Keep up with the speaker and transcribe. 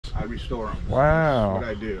I restore them. Wow. That's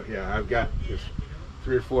what I do. Yeah, I've got just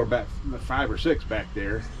 3 or 4 back, 5 or 6 back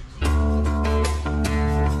there.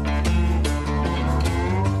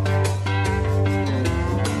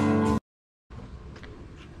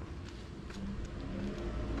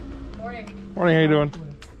 Morning. Morning, how you doing?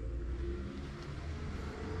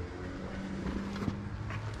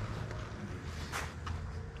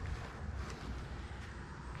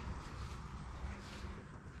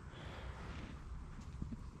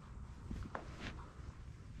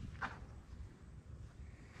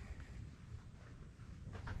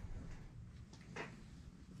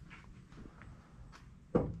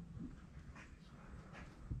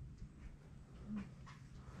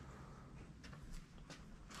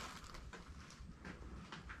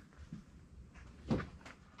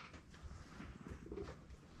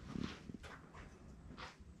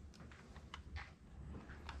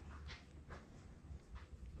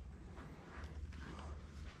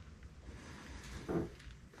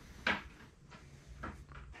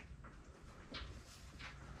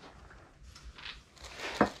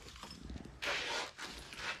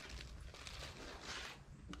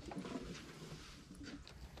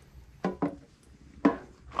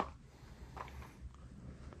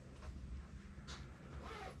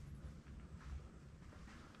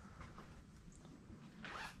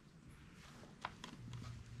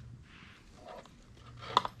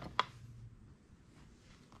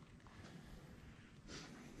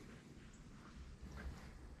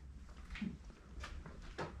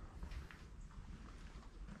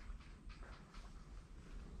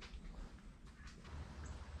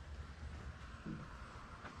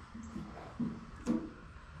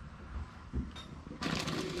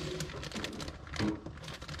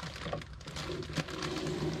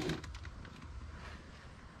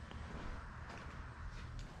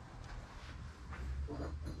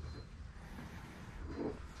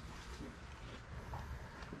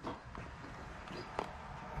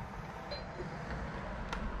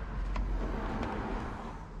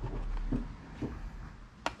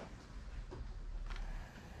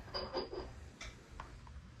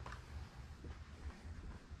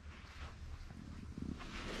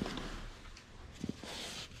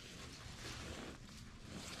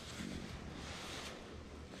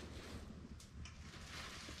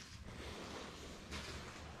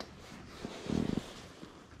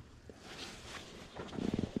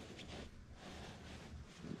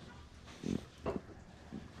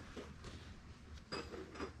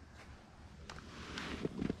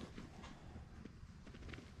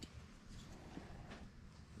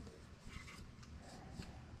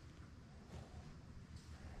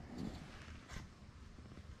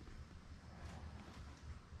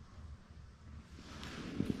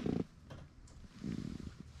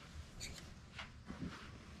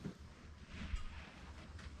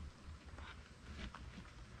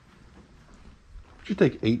 Did you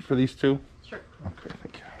take 8 for these 2? Sure. Okay,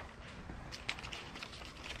 thank you.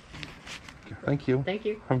 Okay, thank you. Thank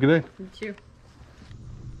you. Have a good day. You too.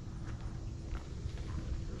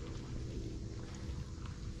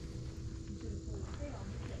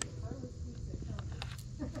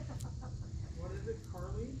 What is it,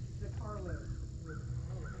 Carly? The Carlos. Yeah,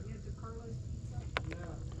 it's a Carlos pizza. Yeah.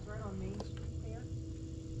 It's right on Main Street there.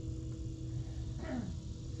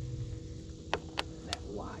 That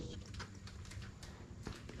watch.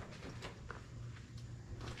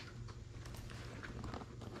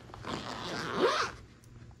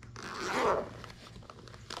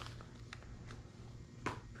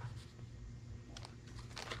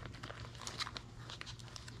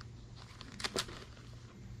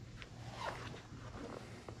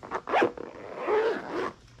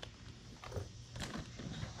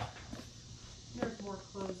 There's more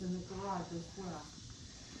clothes in the garage as well.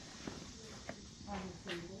 On the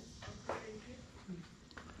table.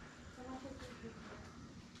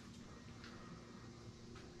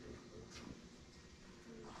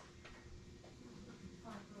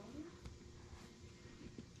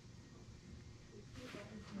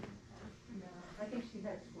 I think she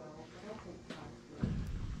had 12. I don't think 5.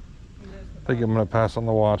 I think I'm going to pass on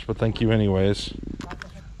the watch, but thank you anyways.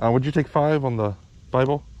 Would you take 5 on the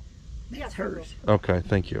Bible? That's hers. Okay,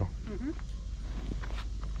 thank you. Mm-hmm.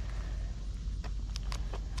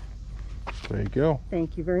 There you go.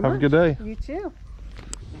 Thank you very much. Have a good day. You too.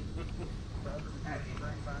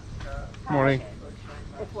 Morning.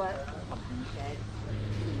 It's what?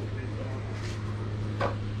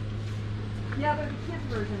 Yeah, they're the kids'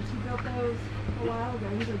 versions. He built those a while ago.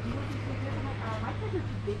 He's like, do you want these big? I'm like, my kids are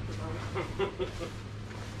too big for those.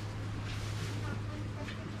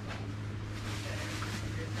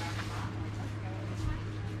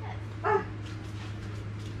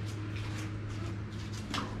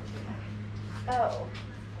 Oh.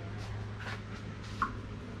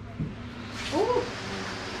 Ooh.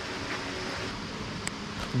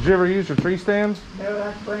 Did you ever use your tree stands? No,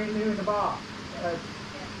 that's brand new in the box.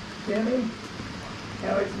 Timmy?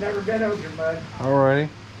 No, it's never been opened, bud. Alrighty.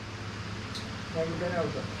 Never been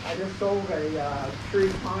opened. I just sold a tree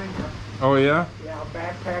climber. Oh yeah? Yeah, a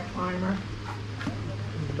backpack climber.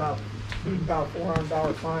 It's about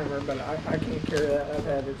 $400 climber, but I can't carry that. I've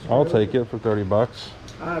had it. I'll take it for 30 bucks.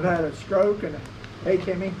 I've had a stroke and hey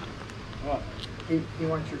Timmy. What? He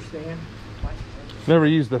wants your stand. Never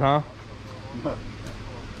used it, huh?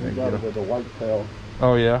 You got it with a white tail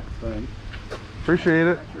Oh yeah. thing. Appreciate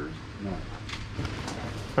it. No.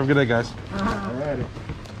 Have a good day, guys. Alrighty.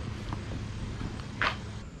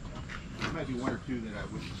 There might be one or two that I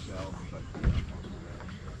wouldn't sell, but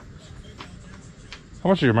How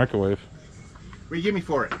much is your microwave? what do you give me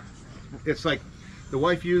for it? It's like the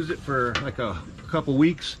wife used it for like a couple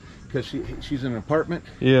weeks because she's in an apartment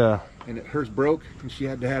Yeah. and hers broke and she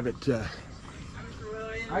had to have it.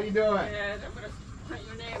 How you doing? Yeah, I'm gonna put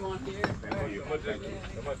your name on here. How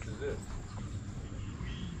much is this?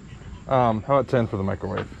 How about 10 for the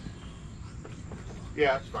microwave?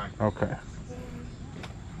 Yeah, that's fine. Okay.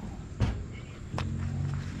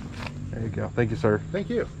 There you go. Thank you, sir. Thank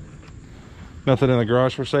you. Nothing in the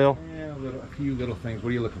garage for sale? Yeah, a few little things. What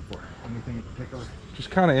are you looking for? Anything in particular? Just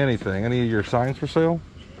kind of anything. Any of your signs for sale?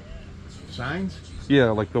 Signs?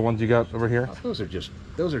 Yeah, like the ones you got over here. Oh, those are just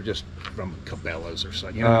from Cabela's or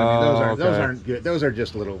something. You know what I mean? Those okay. aren't good. Those are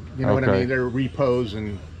just little. You know what I Okay. mean? They're repos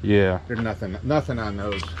and Yeah. there's nothing on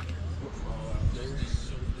those.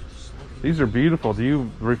 These are beautiful. Do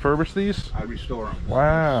you refurbish these? I restore them.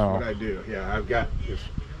 Wow. That's what I do. Yeah, I've got just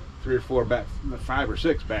 3 or 4 back, 5 or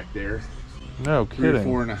 6 back there. No 3 or kidding.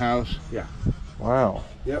 4 in the house. Yeah. Wow.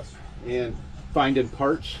 Yep. And finding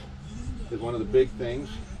parts is one of the big things.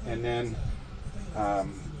 And then,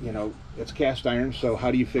 you know, it's cast iron. So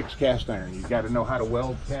how do you fix cast iron? You've got to know how to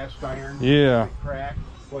weld cast iron. Yeah. They crack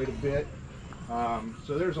quite a bit.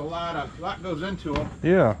 So there's a lot goes into them.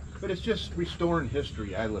 Yeah. But it's just restoring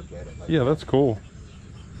history. I look at it like Yeah, that's cool.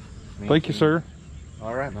 Thank you, sir.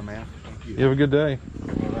 All right, my man. Thank you. You have a good day.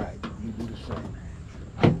 All right. You do the same.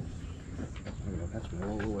 Oh, that's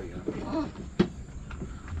all the way up.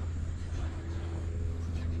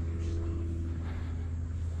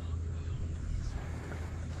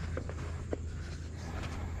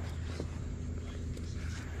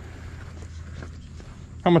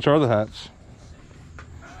 How much are the hats?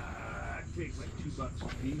 I take like $2 a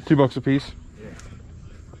piece. $2 a piece? Yeah.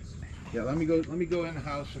 Yeah, let me go in the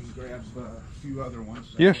house and grab a few other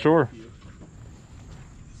ones. Yeah, sure.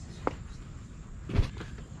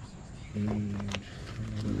 And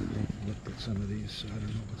I looked at some of these, so I don't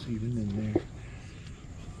know what's even in there.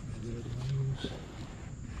 Red ones.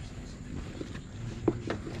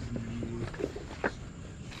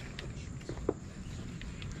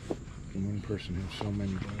 Can one person have so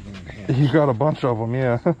many doggone hats? You got a bunch of them,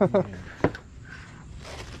 yeah. Yeah.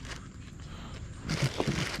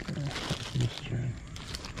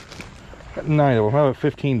 Got 9 of them. How about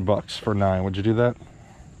 $15 for 9? Would you do that?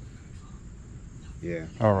 Yeah.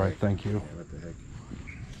 All right, thank you. Yeah, what the heck?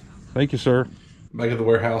 Thank you, sir. Back at the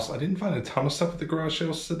warehouse, I didn't find a ton of stuff at the garage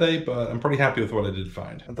sales today, but I'm pretty happy with what I did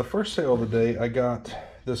find. At the first sale of the day, I got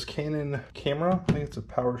this Canon camera. I think it's a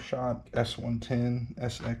PowerShot S110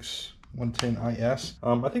 SX110IS.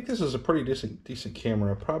 I think this is a pretty decent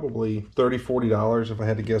camera, probably $30, $40 if I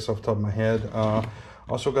had to guess off the top of my head.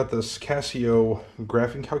 Also got this Casio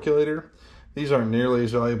graphing calculator. These aren't nearly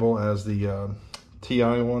as valuable as the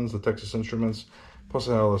TI ones, the Texas Instruments. Plus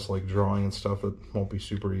I have all this like drawing and stuff that won't be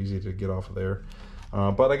super easy to get off of there.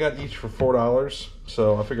 But I got each for $4,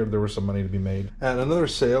 so I figured there was some money to be made. At another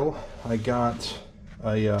sale, I got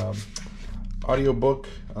a audiobook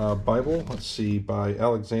Bible, let's see, by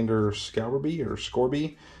Alexander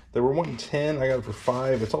Scorby. They were $110, I got it for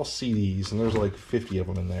 $5. It's all CDs, and there's like 50 of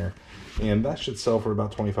them in there. And that should sell for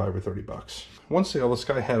about 25 or 30 bucks. One sale, this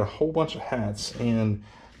guy had a whole bunch of hats, and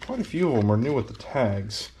quite a few of them were new with the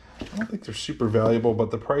tags. I don't think they're super valuable,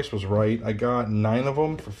 but the price was right. I got 9 of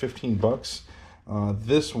them for 15 bucks.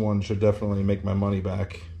 This one should definitely make my money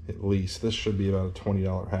back, at least. This should be about a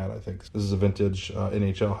 $20 hat, I think. This is a vintage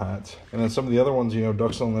NHL hat. And then some of the other ones, you know,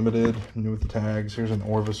 Ducks Unlimited, new with the tags. Here's an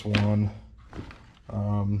Orvis one.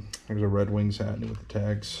 Here's a Red Wings hat, new with the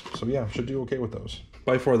tags. So yeah, should do okay with those.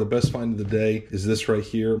 By far the best find of the day is this right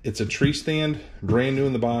here. It's a tree stand, brand new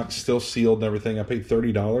in the box, still sealed and everything. I paid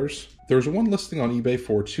 $30. There's one listing on eBay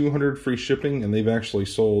for $200 free shipping, and they've actually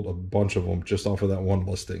sold a bunch of them just off of that one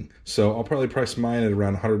listing. So I'll probably price mine at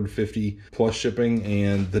around $150 plus shipping,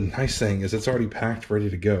 and the nice thing is it's already packed, ready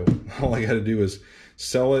to go. All I gotta do is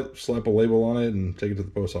sell it, slap a label on it, and take it to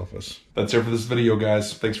the post office. That's it for this video,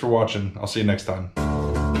 guys. Thanks for watching. I'll see you next time.